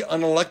crazy,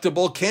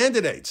 unelectable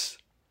candidates.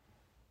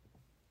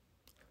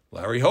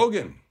 Larry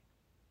Hogan,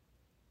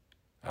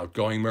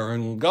 outgoing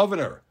Maryland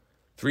governor,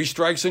 3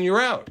 strikes and you're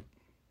out.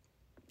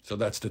 So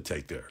that's the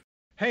take there.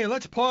 Hey,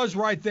 let's pause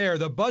right there.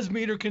 The Buzz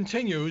Meter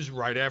continues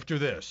right after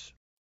this.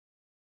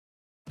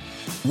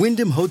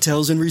 Wyndham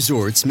Hotels and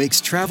Resorts makes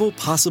travel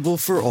possible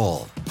for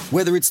all.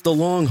 Whether it's the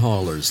long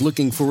haulers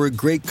looking for a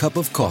great cup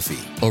of coffee,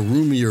 a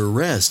roomier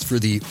rest for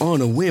the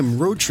on-a-whim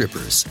road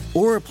trippers,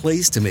 or a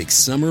place to make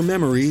summer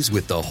memories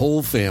with the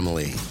whole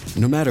family.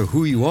 No matter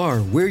who you are,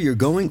 where you're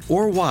going,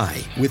 or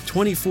why, with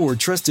 24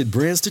 trusted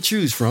brands to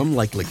choose from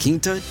like La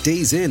Quinta,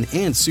 Days Inn,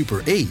 and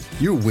Super 8,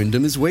 your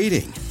Wyndham is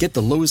waiting. Get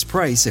the lowest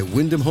price at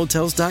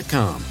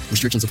WyndhamHotels.com.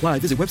 Restrictions apply.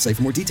 Visit website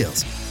for more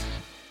details.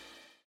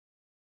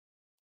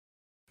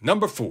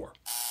 Number 4,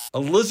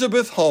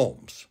 Elizabeth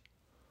Holmes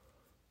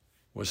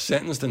was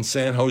sentenced in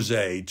San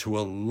Jose to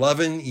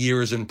 11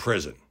 years in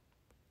prison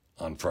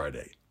on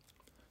Friday.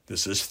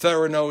 This is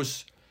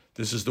Theranos.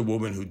 This is the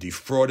woman who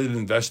defrauded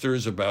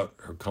investors about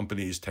her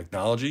company's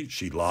technology.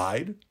 She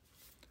lied.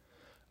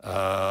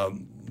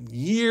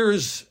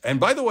 Years, and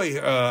by the way,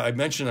 I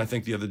mentioned, I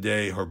think the other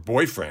day, her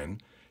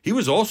boyfriend, he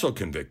was also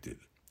convicted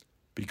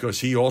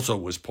because he also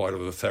was part of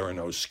the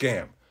Theranos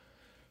scam.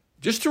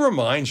 Just to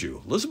remind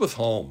you, Elizabeth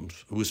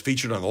Holmes, who was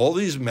featured on all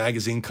these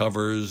magazine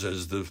covers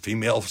as the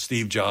female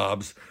Steve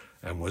Jobs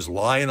and was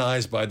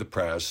lionized by the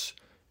press,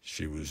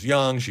 she was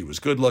young, she was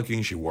good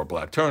looking, she wore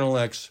black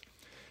turtlenecks.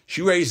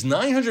 She raised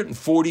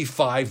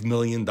 $945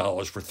 million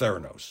for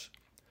Theranos,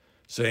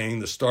 saying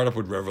the startup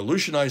would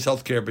revolutionize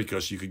healthcare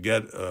because you could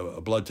get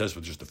a blood test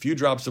with just a few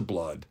drops of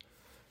blood.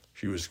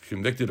 She was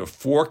convicted of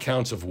 4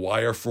 counts of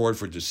wire fraud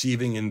for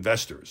deceiving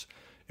investors.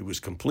 It was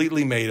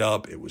completely made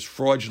up. It was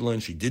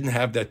fraudulent. She didn't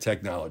have that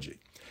technology.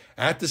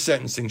 At the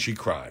sentencing, she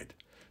cried.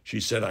 She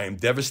said, "I am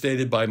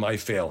devastated by my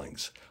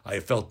failings. I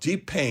have felt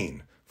deep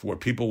pain for what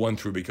people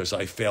went through because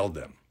I failed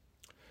them."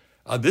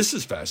 This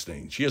is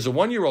fascinating. She has a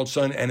 1-year-old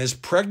son and is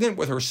pregnant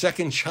with her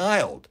second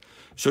child.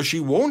 So she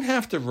won't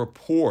have to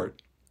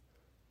report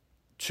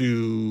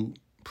to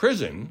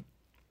prison,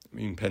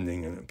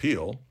 pending an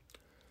appeal,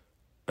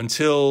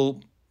 until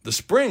the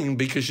spring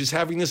because she's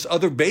having this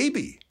other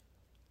baby.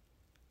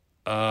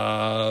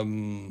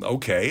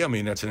 Okay,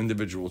 that's an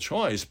individual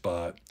choice,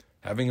 but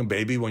having a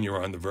baby when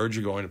you're on the verge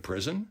of going to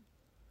prison?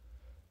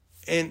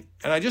 And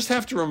I just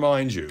have to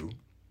remind you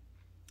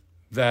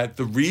that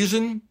the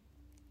reason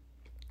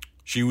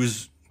she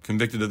was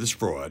convicted of this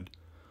fraud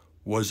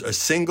was a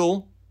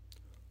single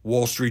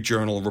Wall Street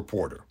Journal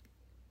reporter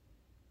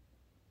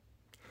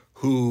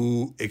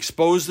who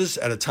exposed this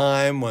at a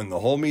time when the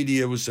whole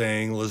media was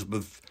saying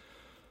Elizabeth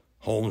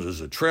Holmes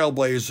is a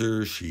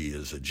trailblazer, she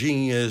is a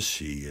genius,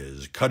 she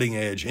is cutting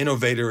edge,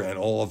 innovator, and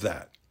all of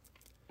that.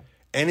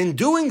 And in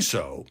doing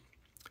so,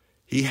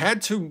 he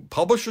had to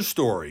publish a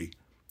story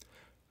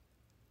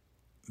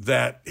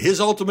that his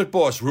ultimate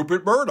boss,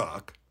 Rupert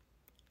Murdoch,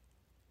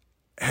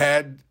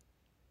 had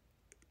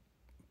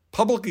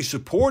publicly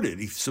supported.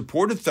 He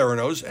supported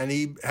Theranos and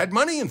he had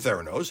money in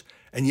Theranos,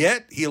 and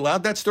yet he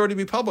allowed that story to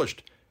be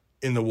published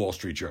in the Wall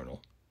Street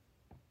Journal.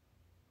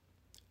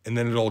 And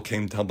then it all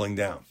came tumbling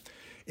down.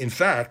 In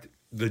fact,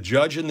 the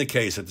judge in the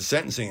case at the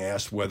sentencing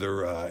asked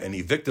whether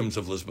any victims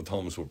of Elizabeth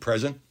Holmes were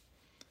present.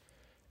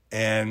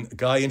 And a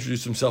guy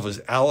introduced himself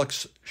as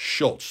Alex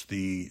Schultz,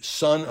 the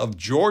son of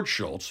George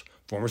Shultz,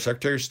 former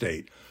Secretary of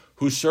State,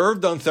 who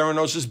served on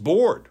Theranos'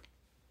 board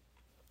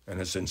and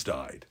has since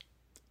died.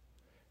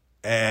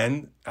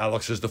 And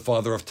Alex is the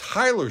father of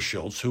Tyler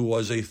Schultz, who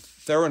was a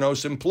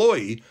Theranos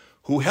employee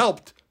who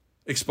helped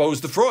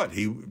expose the fraud.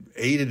 He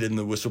aided in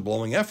the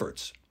whistleblowing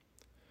efforts.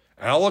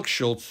 Alex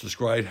Schultz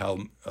described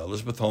how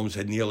Elizabeth Holmes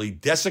had nearly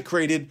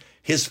desecrated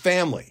his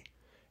family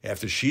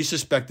after she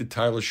suspected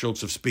Tyler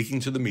Schultz of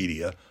speaking to the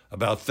media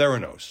about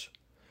Theranos.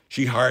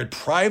 She hired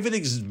private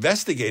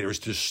investigators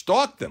to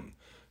stalk them,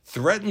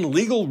 threatened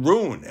legal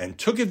ruin, and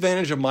took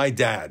advantage of my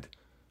dad,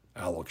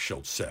 Alex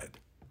Schultz said.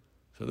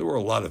 So there were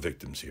a lot of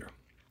victims here.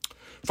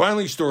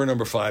 Finally, story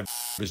number 5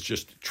 is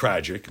just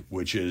tragic,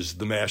 which is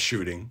the mass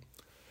shooting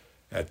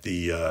at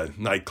the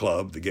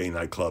nightclub, the gay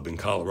nightclub in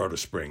Colorado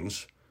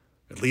Springs.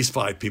 At least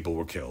 5 people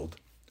were killed,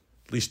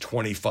 at least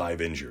 25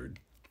 injured.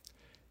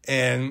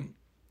 And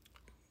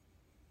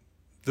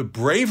the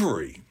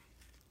bravery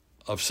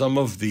of some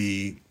of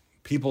the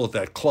people at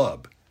that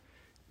club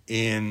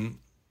in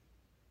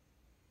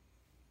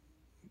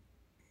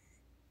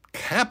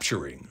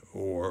capturing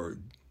or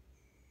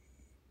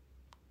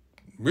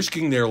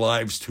risking their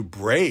lives to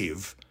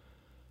brave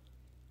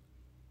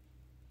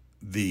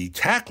the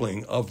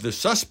tackling of the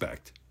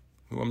suspect,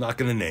 who I'm not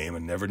going to name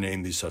and never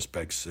name these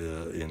suspects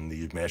in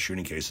the mass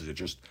shooting cases. It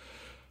just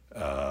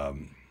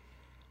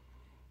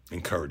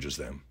encourages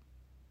them.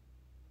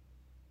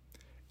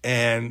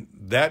 And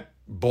that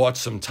bought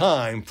some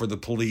time for the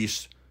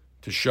police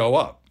to show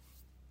up.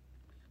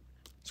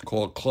 It's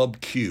called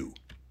Club Q.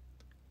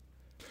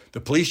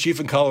 The police chief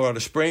in Colorado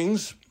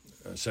Springs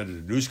said at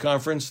a news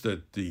conference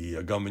that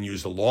the gunman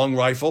used a long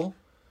rifle.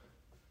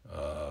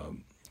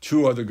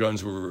 2 other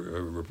guns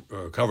were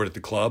recovered at the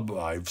club.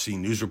 I've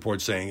seen news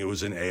reports saying it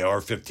was an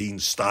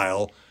AR-15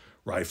 style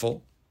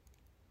rifle.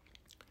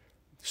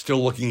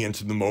 Still looking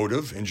into the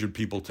motive. Injured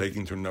people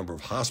taken to a number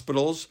of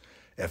hospitals.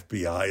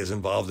 FBI is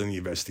involved in the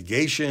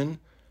investigation.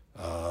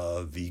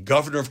 The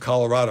governor of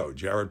Colorado,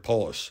 Jared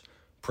Polis,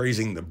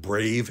 praising the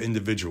brave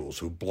individuals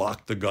who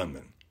blocked the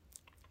gunman.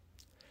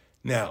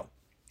 Now,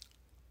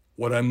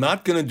 what I'm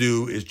not going to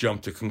do is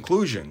jump to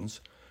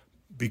conclusions,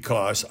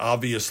 because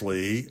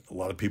obviously a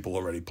lot of people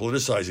are already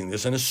politicizing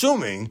this and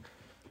assuming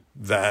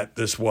that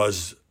this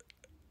was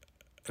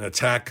an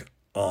attack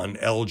on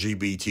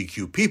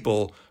LGBTQ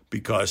people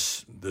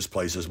because this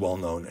place is well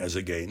known as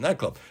a gay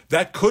nightclub.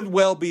 That could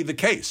well be the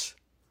case,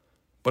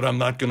 but I'm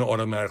not going to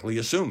automatically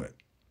assume it.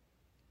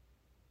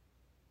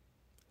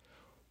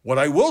 What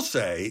I will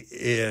say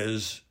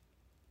is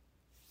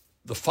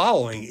the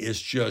following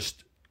is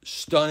just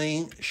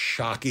stunning,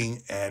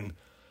 shocking, and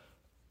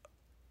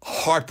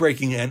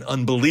heartbreaking and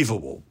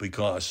unbelievable,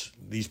 because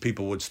these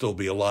people would still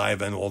be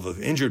alive and all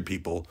the injured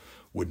people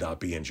would not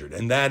be injured.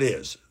 And that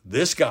is,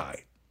 this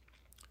guy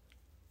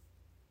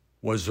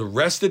was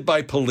arrested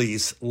by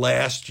police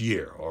last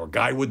year, or a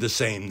guy with the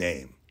same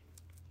name.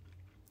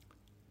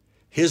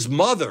 His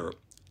mother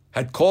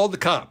had called the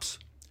cops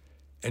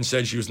and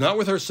said she was not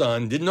with her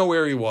son, didn't know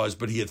where he was,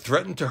 but he had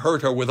threatened to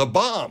hurt her with a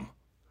bomb,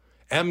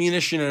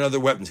 ammunition, and other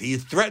weapons. He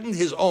had threatened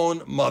his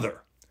own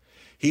mother.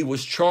 He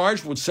was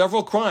charged with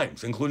several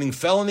crimes, including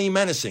felony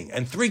menacing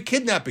and 3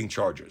 kidnapping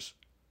charges.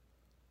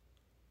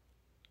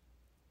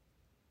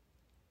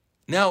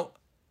 Now,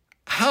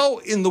 how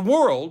in the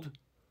world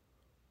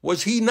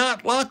was he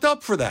not locked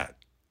up for that?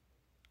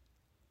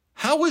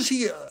 How was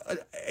he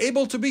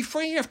able to be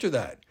free after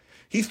that?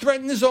 He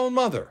threatened his own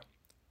mother.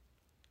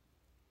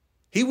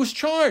 He was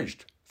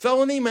charged,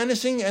 felony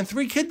menacing and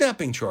 3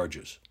 kidnapping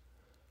charges.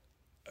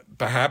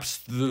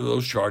 Perhaps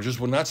those charges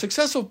were not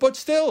successful, but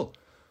still,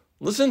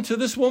 listen to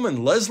this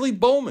woman, Leslie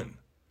Bowman.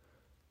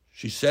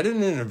 She said in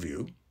an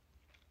interview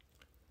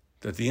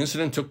that the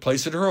incident took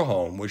place at her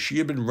home, where she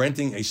had been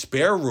renting a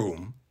spare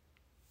room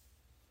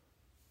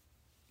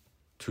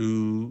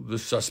to the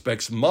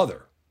suspect's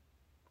mother.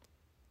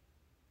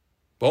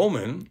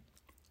 Bowman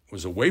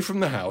was away from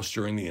the house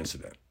during the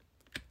incident.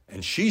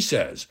 And she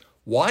says,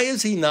 why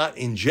is he not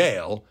in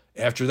jail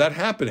after that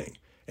happening?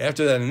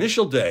 After that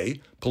initial day,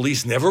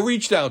 police never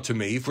reached out to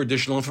me for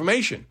additional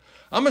information.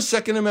 I'm a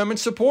Second Amendment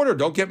supporter,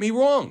 don't get me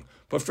wrong.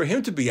 But for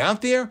him to be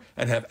out there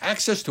and have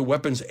access to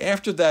weapons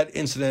after that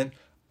incident,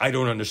 I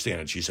don't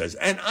understand it, she says.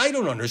 And I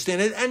don't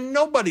understand it, and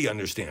nobody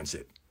understands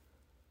it.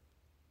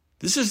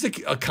 This is a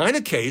kind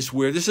of case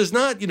where this is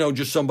not,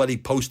 just somebody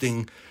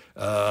posting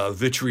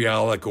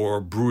vitriolic or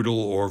brutal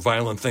or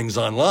violent things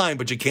online,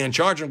 but you can't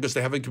charge them because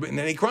they haven't committed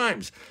any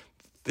crimes.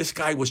 This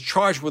guy was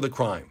charged with a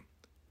crime.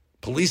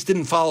 Police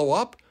didn't follow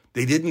up.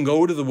 They didn't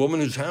go to the woman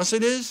whose house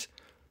it is.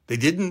 They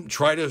didn't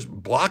try to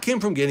block him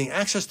from getting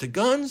access to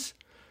guns.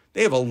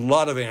 They have a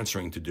lot of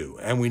answering to do,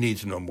 and we need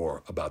to know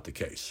more about the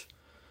case.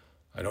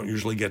 I don't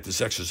usually get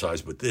this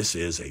exercise, but this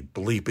is a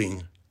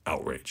bleeping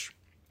outrage.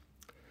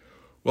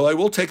 Well, I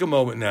will take a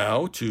moment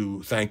now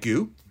to thank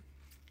you.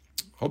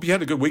 Hope you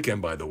had a good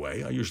weekend, by the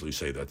way. I usually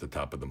say that at the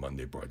top of the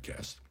Monday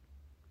broadcast.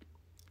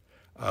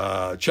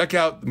 Check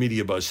out the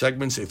Media Buzz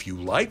segments if you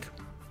like.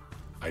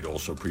 I'd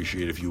also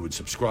appreciate if you would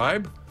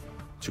subscribe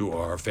to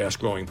our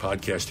fast-growing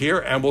podcast here,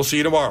 and we'll see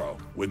you tomorrow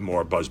with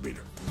more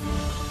BuzzMeter.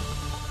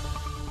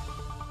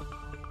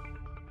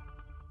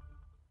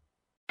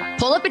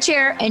 Pull up a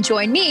chair and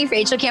join me,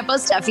 Rachel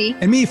Campos Duffy,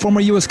 and me,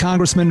 former U.S.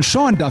 Congressman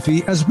Sean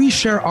Duffy, as we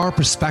share our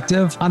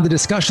perspective on the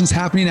discussions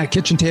happening at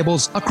kitchen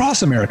tables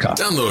across America.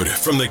 Download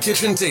From the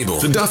Kitchen Table,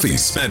 The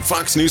Duffys, at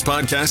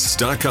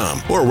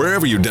foxnewspodcasts.com or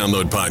wherever you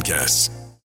download podcasts.